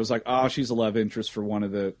daughter, I was like, oh, she's a love interest for one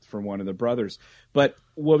of the brothers. But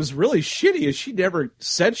what was really shitty is she never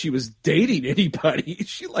said she was dating anybody.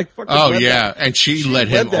 She like fucking and she led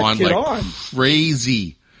him on like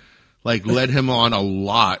crazy, like led him on a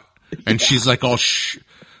lot. And she's like all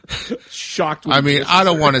shocked. I mean, I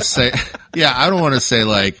don't want to say, I don't want to say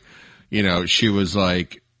like, you know, she was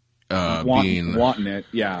like wanting it,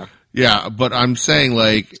 yeah. Yeah, but I'm saying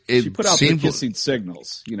like it she put out the kissing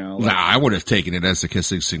signals, you know. Like, I would have taken it as a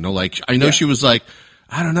kissing signal. Like I know she was like,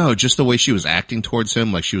 I don't know, just the way she was acting towards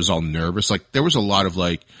him, like she was all nervous. Like there was a lot of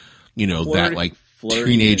like, you know, that like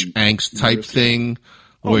teenage angst type thing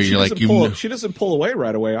where you're like, she doesn't pull away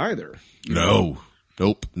right away either. No,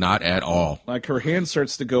 nope, not at all. Like her hand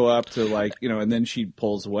starts to go up to like, you know, and then she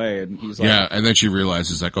pulls away, and he's like, yeah, and then she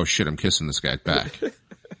realizes like, oh shit, I'm kissing this guy back.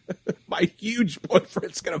 My huge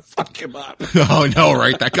boyfriend's gonna fuck him up. Oh no,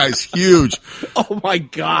 right? That guy's huge. Oh my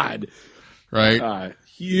god, right?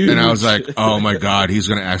 Huge. And I was like, oh my god, he's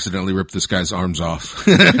gonna accidentally rip this guy's arms off.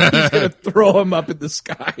 He's gonna throw him up in the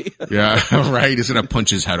sky. Yeah, right. He's gonna punch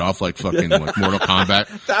his head off like fucking like Mortal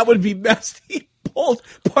Kombat. That would be messy.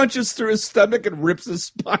 Punches through his stomach and rips his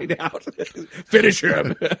spine out. Finish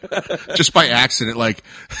him. Just by accident, like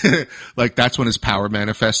that's when his power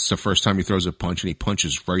manifests. The first time he throws a punch and he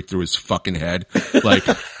punches right through his fucking head, like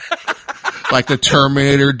the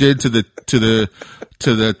Terminator did to the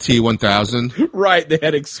T-1000. Right, the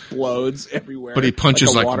head explodes everywhere. But he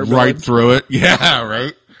punches like right through it. Yeah,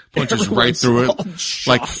 right. Punches right through it,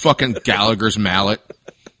 like fucking Gallagher's mallet.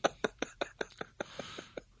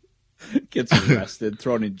 Gets arrested,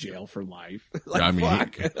 thrown in jail for life. Like, I mean,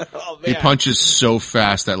 fuck. He punches so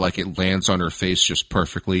fast that like it lands on her face just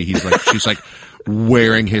perfectly. She's like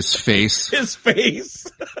wearing his face. His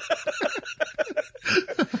face.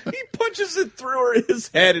 He punches it through his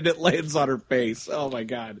head and it lands on her face. Oh my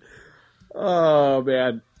god. Oh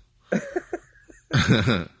man.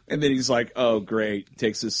 And then he's like, "Oh great!"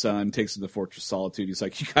 Takes his son, takes him to Fortress Solitude. He's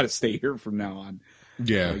like, "You got to stay here from now on."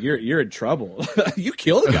 Yeah, you're in trouble. You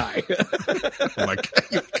killed a guy. Like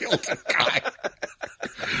you killed a guy.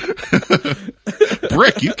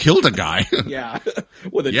 Brick, you killed a guy. Yeah,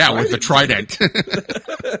 with the trident.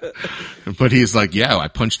 But he's like, yeah, I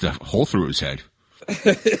punched a hole through his head.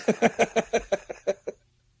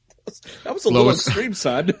 That was a little extreme,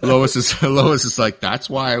 son. Lois is like, that's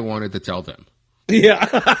why I wanted to tell them. Yeah,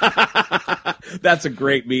 that's a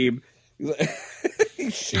great meme.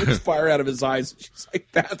 He shoots fire out of his eyes. She's like,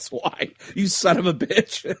 "That's why, you son of a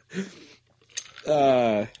bitch."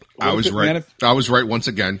 I was right. I was right once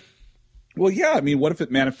again. Well, yeah. I mean, what if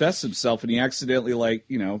it manifests himself and he accidentally, like,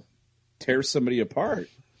 you know, tears somebody apart?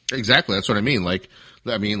 Exactly. That's what I mean. Like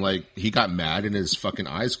he got mad and his fucking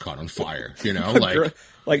eyes caught on fire. You know,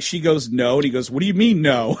 like she goes no, and he goes, "What do you mean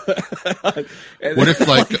no?" What if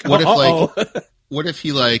what if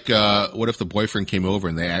the boyfriend came over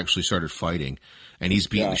and they actually started fighting, and he's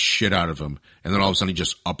beating the shit out of him, and then all of a sudden he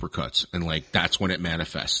just uppercuts, and like that's when it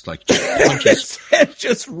manifests, like just punches, it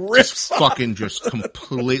just rips off. fucking just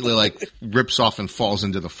completely like rips off and falls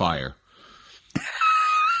into the fire.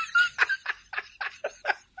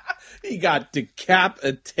 He got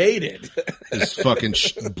decapitated. His fucking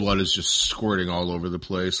blood is just squirting all over the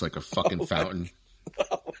place like a fucking fountain.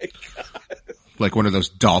 Oh my God. Like one of those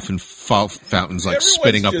dolphin fountains, like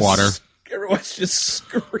spitting up water. Everyone's just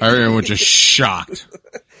screaming. Everyone's just shocked.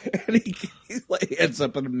 And he like ends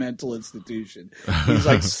up in a mental institution. He's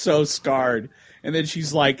like so scarred. And then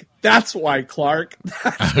she's like, "That's why, Clark.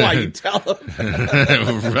 That's why you tell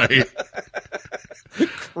him." Right.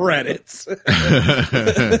 Credits.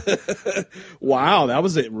 Wow, that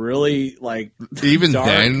was it. Really, like even dark,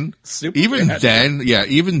 then, Superman.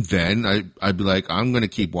 even then, I'd be like, I'm going to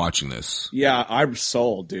keep watching this. Yeah, I'm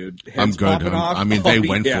sold, dude. Heads I'm good. popping off. I mean, they Oh,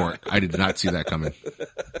 went yeah. for it. I did not see that coming.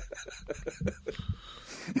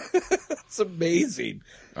 It's amazing.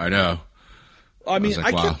 I know. I mean, was like,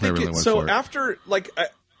 I wow, kept they thinking. really went So for it.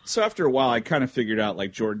 after a while, I kind of figured out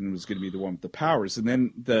like Jordan was going to be the one with the powers, and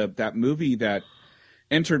then that movie that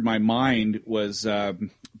entered my mind was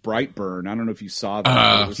Brightburn. I don't know if you saw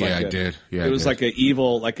that. It was I did. Yeah, it was like an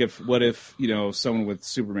evil. Like what if someone with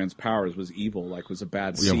Superman's powers was evil? Like was a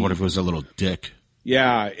bad. Yeah, seed. what if it was a little dick?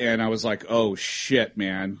 Yeah, and I was like, oh shit,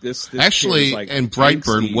 man, this Actually, kid is, like, and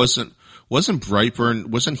Brightburn angsty.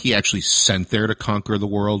 wasn't he actually sent there to conquer the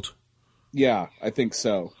world? Yeah, I think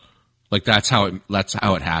so. Like that's how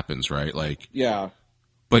it happens, right? Like, Yeah.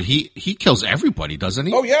 but he kills everybody, doesn't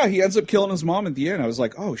he? Oh yeah, he ends up killing his mom at the end. I was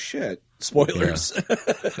like, oh shit, spoilers.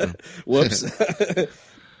 Whoops.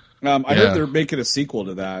 I heard they're making a sequel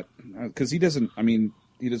to that because he doesn't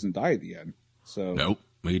die at the end. So Nope,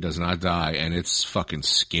 he does not die, and it's fucking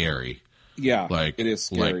scary. yeah, Like it is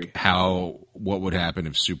scary. Like what would happen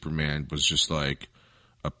if Superman was just like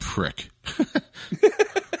a prick?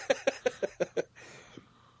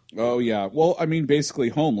 Oh yeah, well, I mean,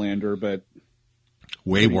 basically Homelander, but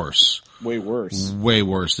Way worse. way worse. Way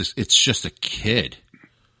worse. It's just a kid.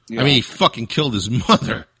 Yeah. I mean, he fucking killed his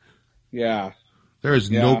mother. Yeah. There is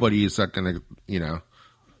Yeah. nobody who's not going to,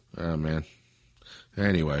 oh man.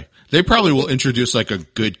 Anyway, they probably will introduce like a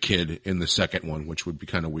good kid in the second one, which would be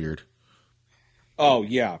kind of weird. Oh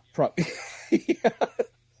yeah, yeah.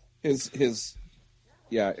 His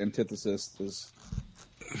antithesis is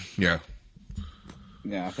yeah,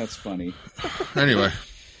 that's funny.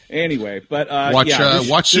 Anyway, but watch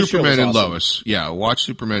this show Superman was and awesome. Lois. Yeah, watch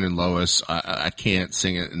Superman and Lois. I can't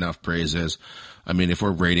sing it enough praises. I mean, if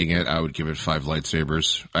we're rating it, I would give it 5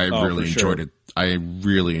 lightsabers. I really enjoyed it. I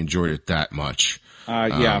really enjoyed it that much.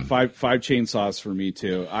 Five chainsaws for me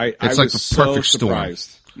too. I It's was like the so perfect storm.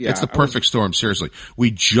 surprised. Yeah, it's the perfect storm, seriously. We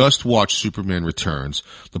just watched Superman Returns.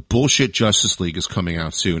 The bullshit Justice League is coming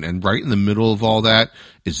out soon, and right in the middle of all that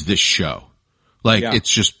is this show. Like, Yeah. it's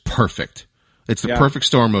just perfect. It's the Yeah. perfect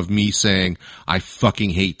storm of me saying, I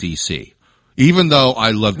fucking hate DC. Even though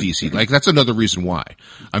I love DC. Like, that's another reason why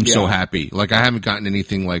I'm so happy. Like, I haven't gotten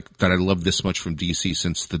anything like that I love this much from DC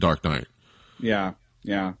since The Dark Knight. Yeah,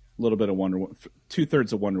 a little bit of Wonder Woman,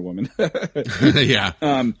 2/3 of Wonder Woman, Yeah.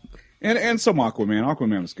 and some Aquaman.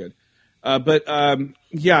 Aquaman was good,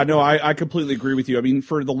 I completely agree with you. I mean,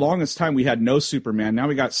 for the longest time we had no Superman. Now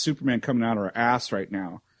we got Superman coming out of our ass right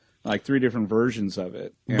now, like 3 different versions of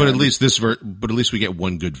it. But at least we get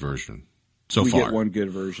one good version so we far. get one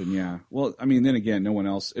good version, yeah. Well, I mean, then again, no one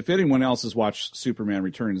else. If anyone else has watched Superman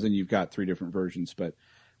Returns, then you've got 3 different versions. But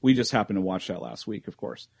we just happened to watch that last week, of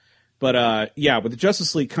course. But with the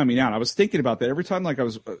Justice League coming out, I was thinking about that every time. Like I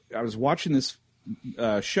was watching this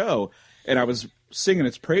show, and I was singing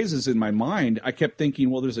its praises in my mind. I kept thinking,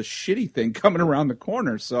 well, there's a shitty thing coming around the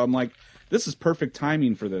corner. So I'm like, this is perfect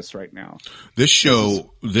timing for this right now. This show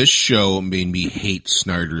made me hate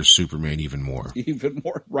Snyder's Superman even more. Even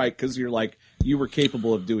more, right? Because you're like, you were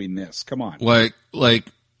capable of doing this. Come on. Like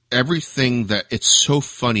everything that it's so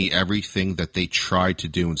funny. Everything that they tried to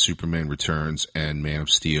do in Superman Returns and Man of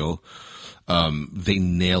Steel, they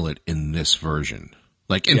nail it in this version.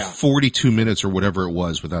 Like in 42 minutes or whatever it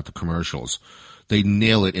was without the commercials, they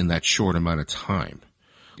nail it in that short amount of time.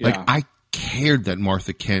 Yeah. Like I cared that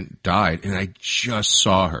Martha Kent died, and I just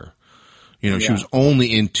saw her. She was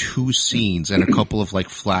only in 2 scenes and a couple of like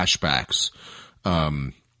flashbacks.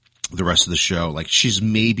 The rest of the show, like she's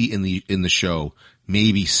maybe in the show,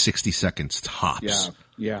 maybe 60 seconds tops.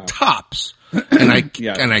 Yeah. Tops. And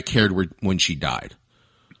I cared when she died.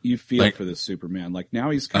 You feel for this Superman. Like now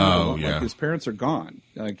he's kind of like his parents are gone.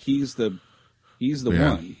 Like he's the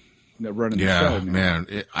one. running the show.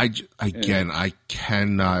 Man. I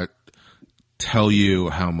cannot tell you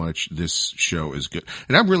how much this show is good.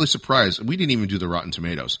 And I'm really surprised. We didn't even do the Rotten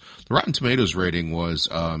Tomatoes. The Rotten Tomatoes rating was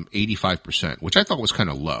 85%, which I thought was kind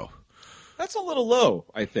of low. That's a little low,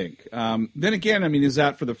 I think. Then again, I mean, is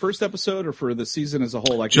that for the first episode or for the season as a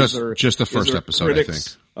whole? Like, just the first episode, critics? I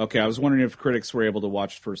think. Okay, I was wondering if critics were able to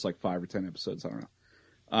watch the first 5 or 10 episodes. I don't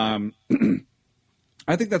know.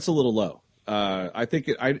 I think that's a little low. I think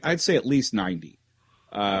I'd say at least 90.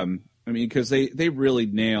 I mean, because they really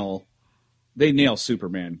nail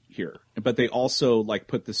Superman here, but they also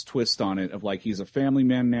put this twist on it of he's a family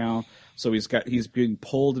man now, so he's being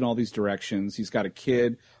pulled in all these directions. He's got a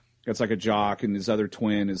kid that's a jock, and his other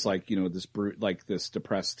twin is this brute, this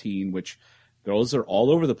depressed teen, which those are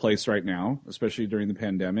all over the place right now, especially during the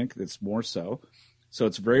pandemic. It's more so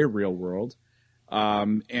it's very real world.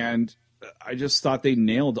 And I just thought they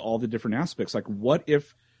nailed all the different aspects. What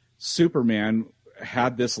if Superman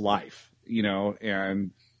had this life,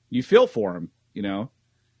 and you feel for him,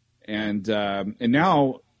 and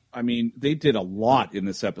now, I mean, they did a lot in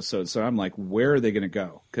this episode. So I'm where are they going to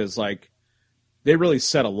go? Cause they really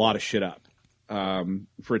set a lot of shit up,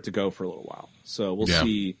 for it to go for a little while. So we'll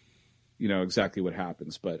see, exactly what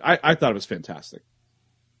happens, but I thought it was fantastic.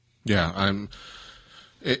 Yeah.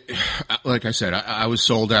 Like I said, I was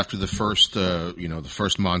sold after the first, the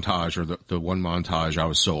first montage or the one montage. I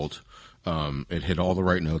was sold. It hit all the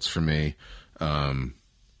right notes for me.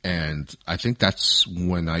 And I think that's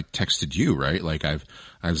when I texted you, right? I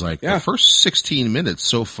was like, the first 16 minutes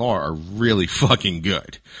so far are really fucking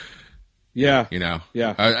good. Yeah.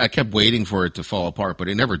 Yeah. I kept waiting for it to fall apart, but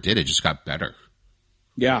it never did. It just got better.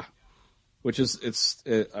 Yeah. Which is,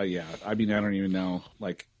 yeah. I mean, I don't even know.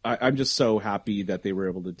 I'm just so happy that they were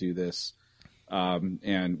able to do this.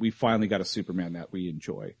 And we finally got a Superman that we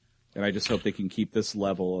enjoy. And I just hope they can keep this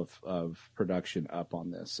level of production up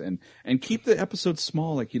on this and keep the episodes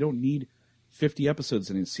small. You don't need 50 episodes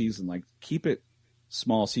in a season. Keep it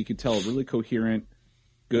small so you can tell a really coherent,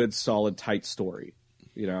 good, solid, tight story,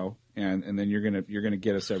 and then you're gonna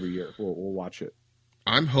get us every year. We'll watch it.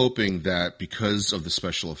 I'm hoping that because of the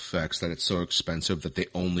special effects that it's so expensive that they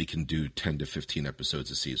only can do 10 to 15 episodes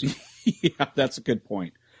a season. Yeah, that's a good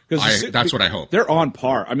point. That's what I hope. They're on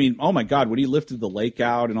par. I mean, oh my God, when he lifted the lake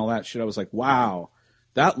out and all that shit, I was like, wow,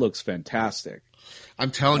 that looks fantastic.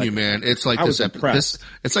 I'm telling you, man, it's like this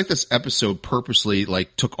episode purposely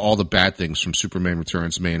took all the bad things from Superman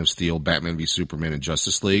Returns, Man of Steel, Batman v Superman, and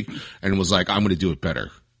Justice League, and was like, I'm going to do it better.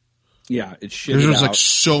 Yeah, it's shit. There's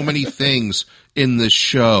so many things in this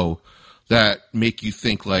show that make you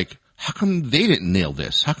think how come they didn't nail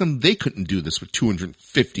this? How come they couldn't do this with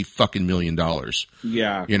 $250 fucking million?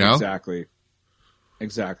 Yeah, exactly.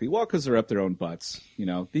 Well, because they're up their own butts.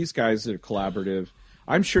 These guys are collaborative.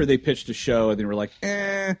 I'm sure they pitched a show and they were like,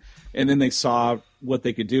 and then they saw what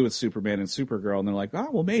they could do with Superman and Supergirl, and they're like, oh,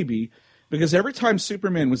 well, maybe. Because every time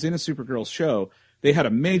Superman was in a Supergirl show, they had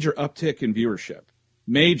a major uptick in viewership.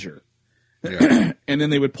 Major. Yeah. And then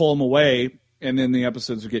they would pull him away, and then the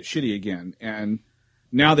episodes would get shitty again. And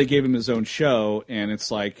now they gave him his own show, and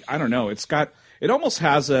it's I don't know. It almost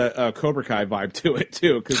has a Cobra Kai vibe to it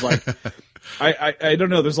too, because I don't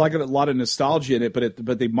know. There's a lot of nostalgia in it,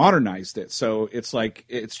 but they modernized it, so it's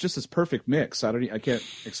it's just this perfect mix. I can't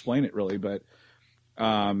explain it really, but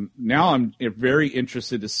now I'm very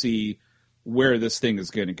interested to see where this thing is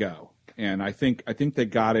going to go, and I think they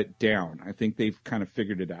got it down. I think they've kind of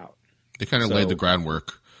figured it out. They kind of laid the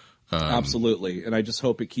groundwork. Absolutely, and I just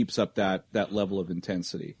hope it keeps up that level of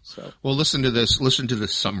intensity. So, well, listen to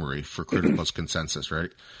this summary for Critical's consensus.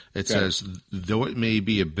 Right, it says, though it may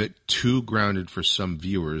be a bit too grounded for some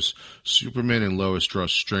viewers, Superman and Lois draw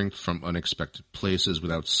strength from unexpected places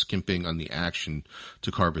without skimping on the action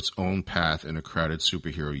to carve its own path in a crowded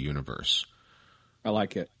superhero universe. I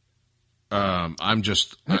like it. I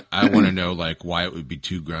want to know why it would be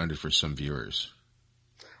too grounded for some viewers.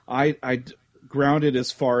 I grounded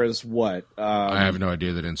as far as what? I have no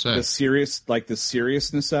idea. They didn't say the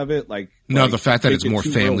seriousness of it. No, the fact that it's more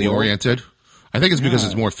family oriented. I think it's because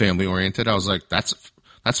it's more family oriented. I was like, that's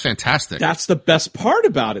fantastic. That's the best part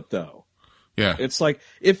about it, though. Yeah, it's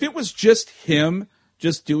if it was just him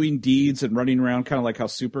just doing deeds and running around, kind of like how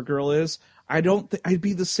Supergirl is, I'd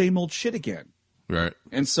be the same old shit again. Right.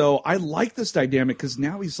 And so I like this dynamic because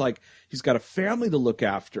now he's got a family to look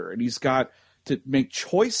after, and he's got to make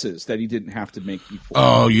choices that he didn't have to make before.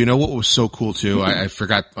 Oh, you know what was so cool too? I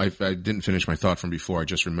forgot. I didn't finish my thought from before. I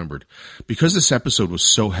just remembered. Because this episode was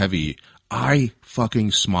so heavy, I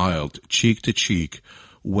fucking smiled cheek to cheek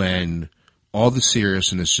when all the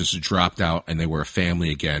seriousness just dropped out and they were a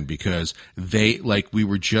family again because we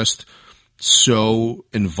were just so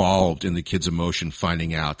involved in the kids' emotion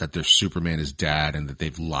finding out that their Superman is dead and that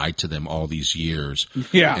they've lied to them all these years.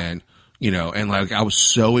 Yeah. And, I was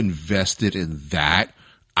so invested in that.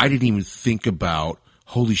 I didn't even think about,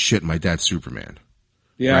 holy shit, my dad's Superman.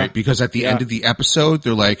 Yeah. Right? Because at the end of the episode,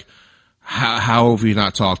 they're like, how have we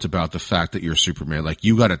not talked about the fact that you're Superman? Like,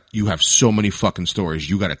 you have so many fucking stories.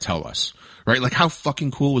 You gotta tell us. Right? Like, how fucking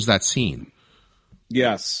cool was that scene?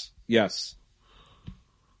 Yes. Yeah,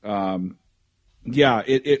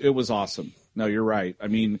 it was awesome. No, you're right. I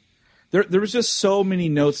mean, there was just so many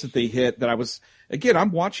notes that they hit that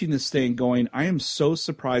I'm watching this thing going, I am so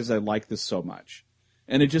surprised I like this so much.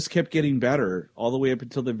 And it just kept getting better all the way up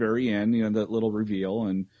until the very end, that little reveal.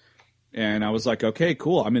 And I was like, okay,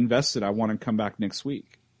 cool. I'm invested. I want to come back next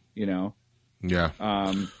week, Yeah.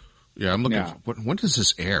 I'm looking. Yeah. When does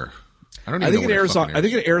this air? I don't even I think know it airs on. airs. I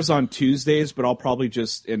think it airs on Tuesdays, but I'll probably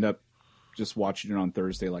just end up just watching it on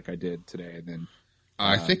Thursday, like I did today, and then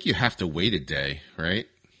I think you have to wait a day, right?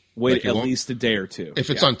 wait at least a day or two. If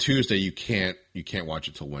it's on Tuesday, you can't watch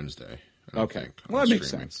it till Wednesday. Okay, well that makes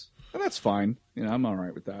sense. Well, that's fine. I'm all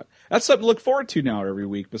right with that. That's something to look forward to now every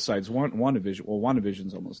week. Besides WandaVision. Well,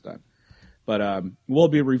 WandaVision's almost done, but we'll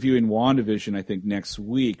be reviewing WandaVision I think next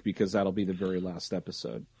week because that'll be the very last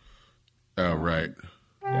episode. Oh right.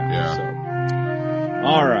 Yeah. So.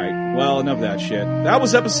 All right. Well, enough of that shit. That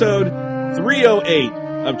was episode 308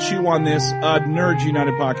 of Chew on This, a Nerds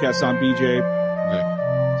United podcast. I'm BJ.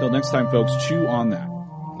 Okay. Till next time, folks, chew on that.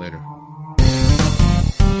 Later.